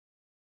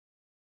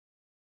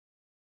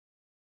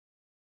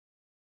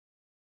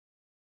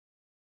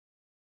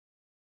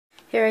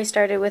Here I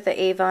started with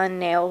the Avon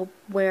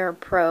Nailwear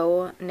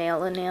Pro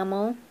Nail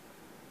Enamel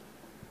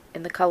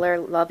in the color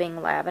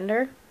Loving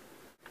Lavender.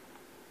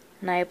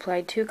 And I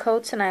applied 2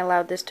 coats and I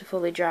allowed this to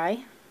fully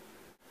dry.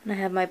 And I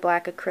have my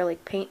black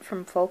acrylic paint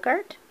from Folk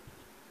Art.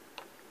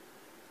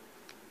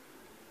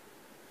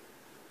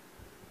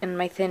 And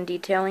my thin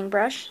detailing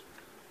brush.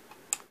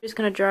 I'm just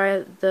going to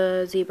draw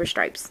the zebra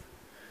stripes.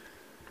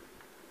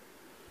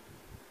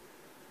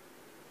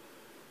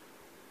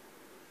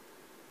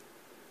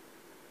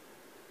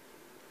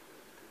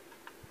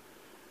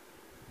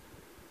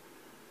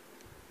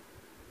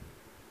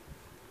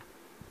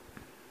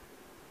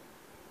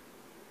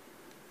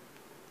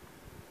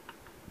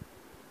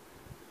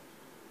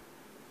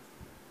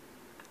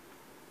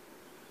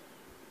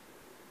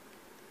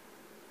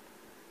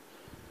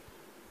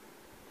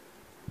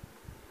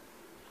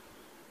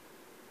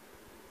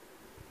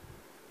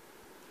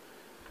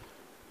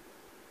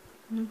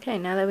 Okay,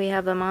 now that we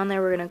have them on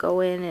there, we're going to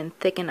go in and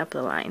thicken up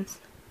the lines.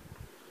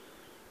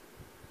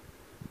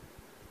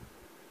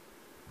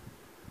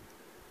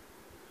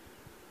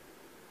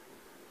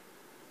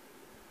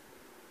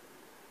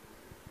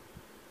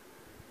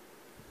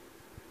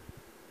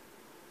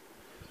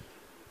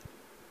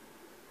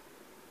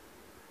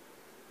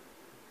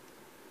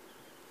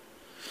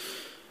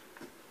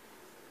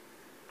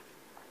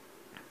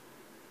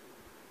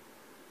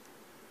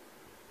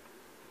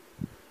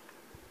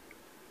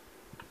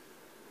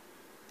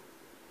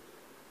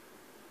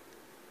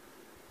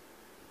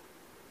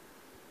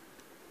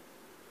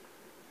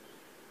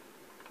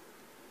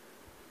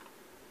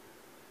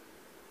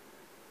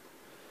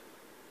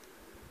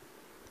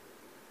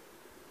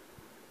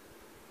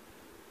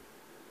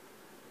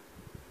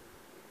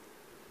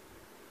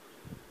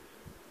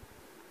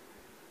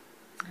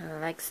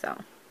 Like so.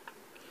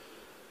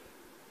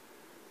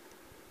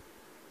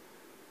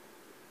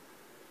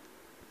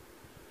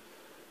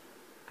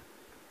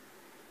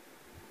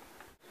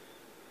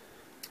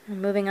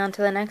 And moving on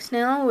to the next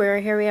nail,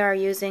 here we are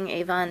using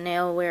Avon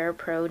Nailwear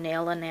Pro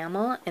Nail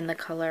Enamel in the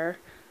color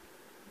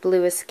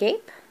Blue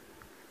Escape.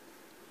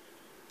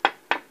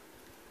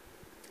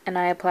 And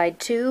I applied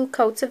 2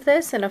 coats of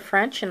this in a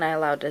French and I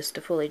allowed this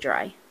to fully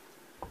dry.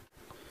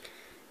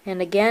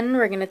 And again,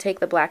 we're going to take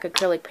the black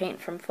acrylic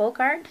paint from Folk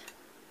Art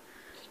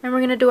and we're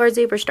going to do our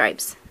zebra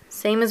stripes,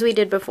 same as we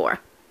did before.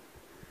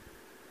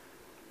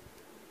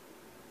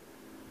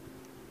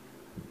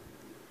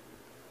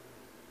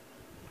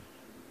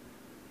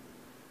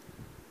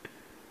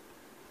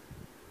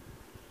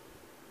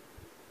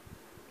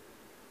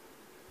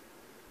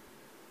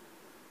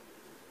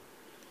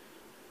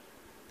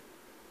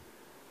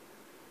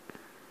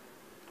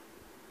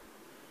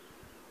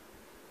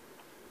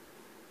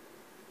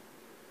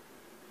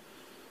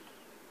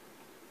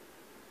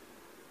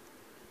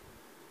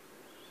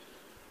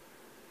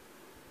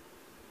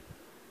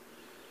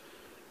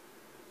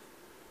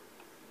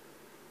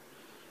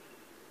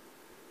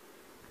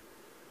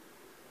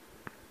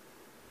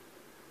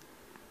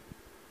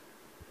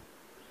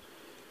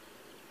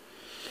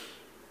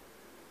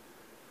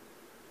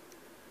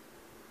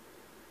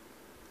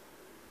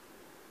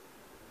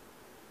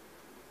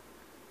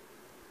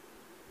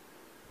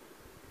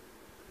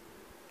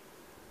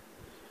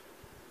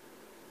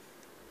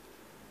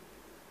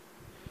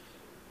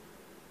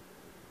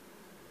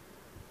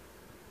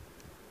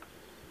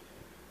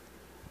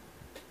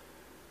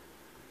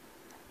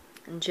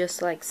 And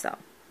just like so.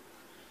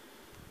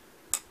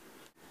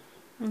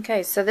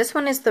 Okay, so this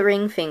one is the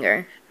ring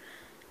finger.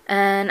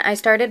 And I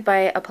started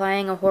by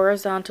applying a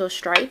horizontal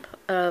stripe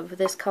of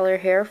this color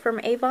here from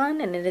Avon,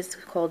 and it is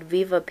called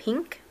Viva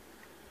Pink.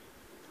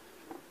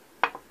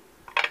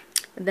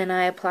 Then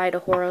I applied a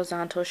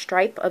horizontal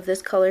stripe of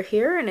this color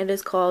here, and it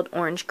is called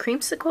Orange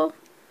Creamsicle.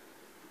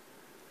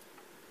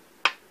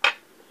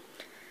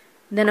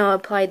 Then I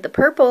applied the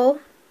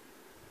purple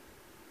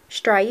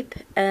stripe,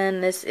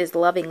 and this is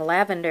Loving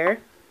Lavender.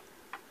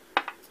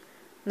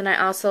 Then I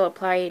also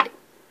applied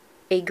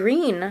a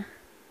green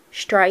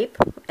stripe,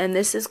 and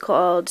this is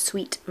called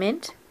Sweet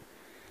Mint.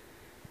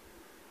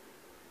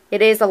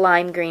 It is a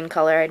lime green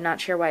color, I'm not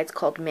sure why it's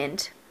called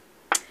mint.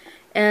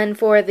 And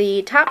for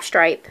the top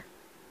stripe,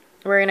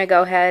 we're going to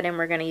go ahead and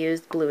we're going to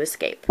use Blue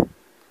Escape.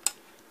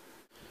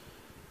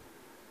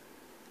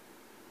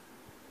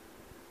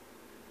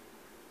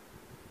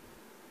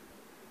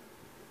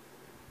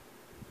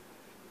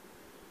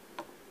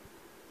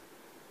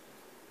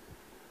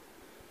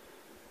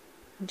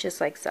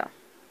 Just like so.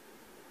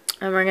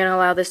 And we're going to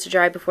allow this to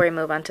dry before we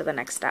move on to the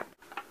next step.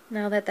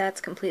 Now that that's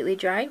completely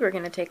dried, we're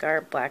going to take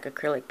our black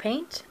acrylic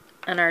paint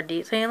and our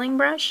detailing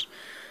brush,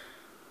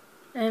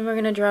 and we're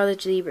going to draw the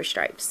zebra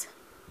stripes.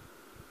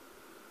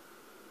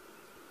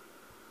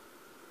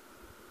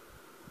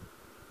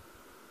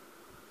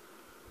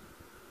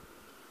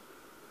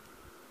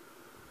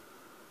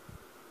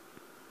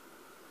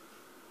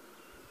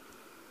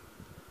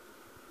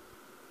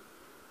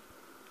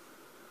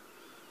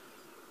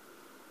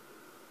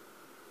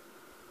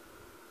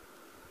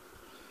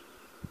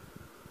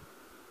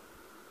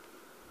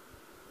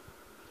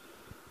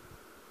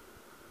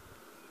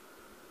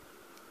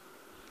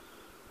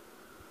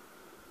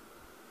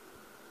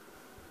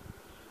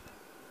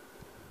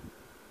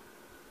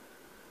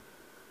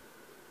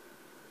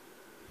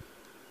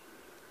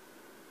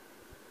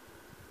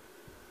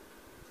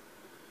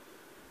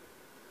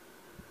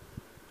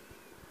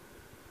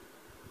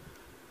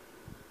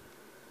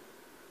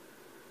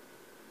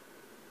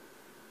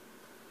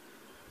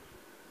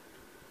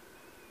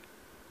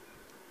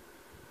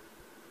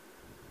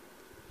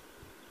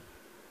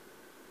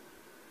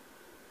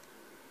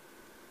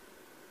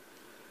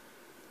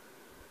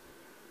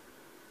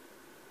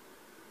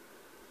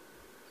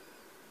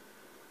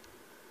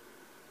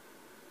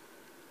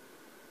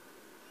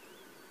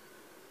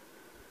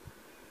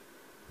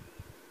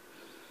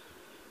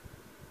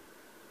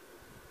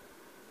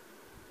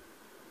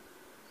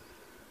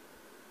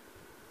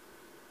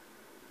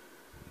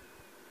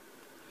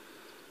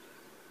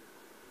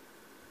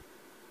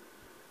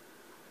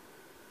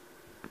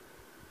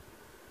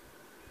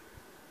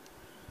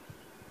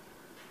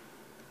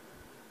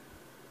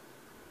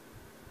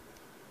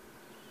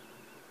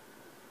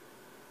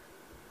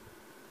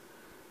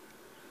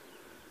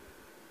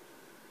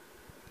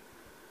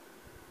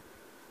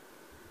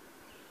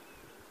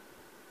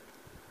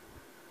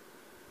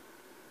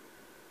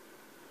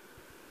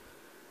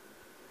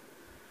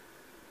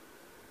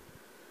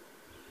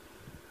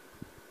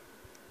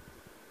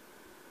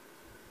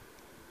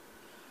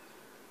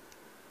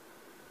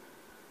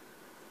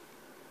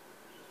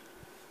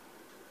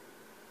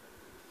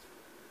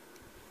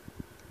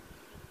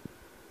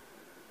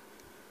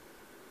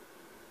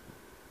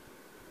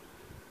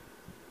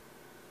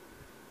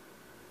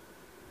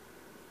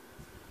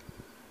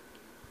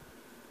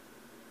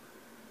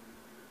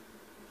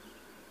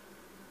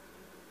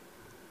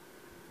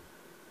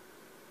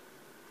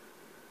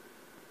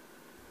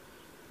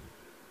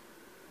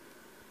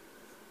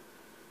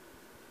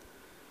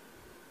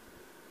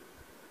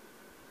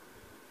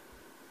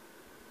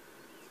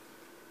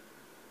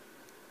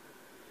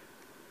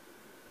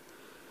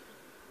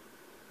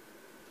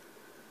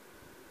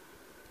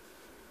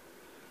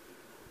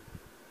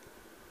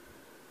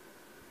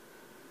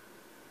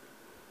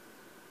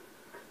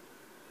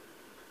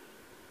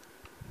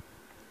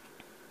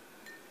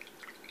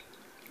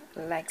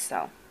 like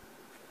so.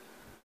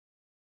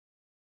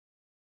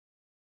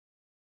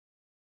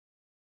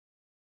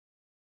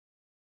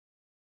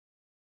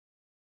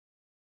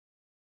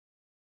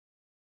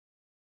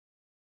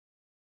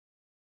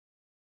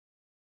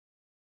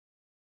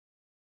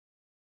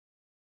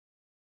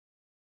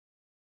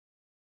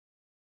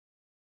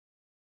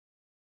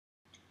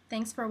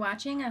 Thanks for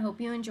watching. I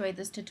hope you enjoyed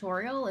this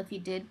tutorial. If you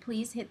did,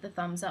 please hit the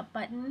thumbs up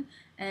button.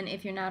 And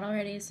if you're not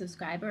already a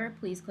subscriber,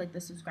 please click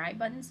the subscribe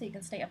button so you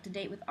can stay up to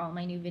date with all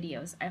my new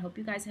videos. I hope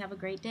you guys have a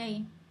great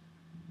day.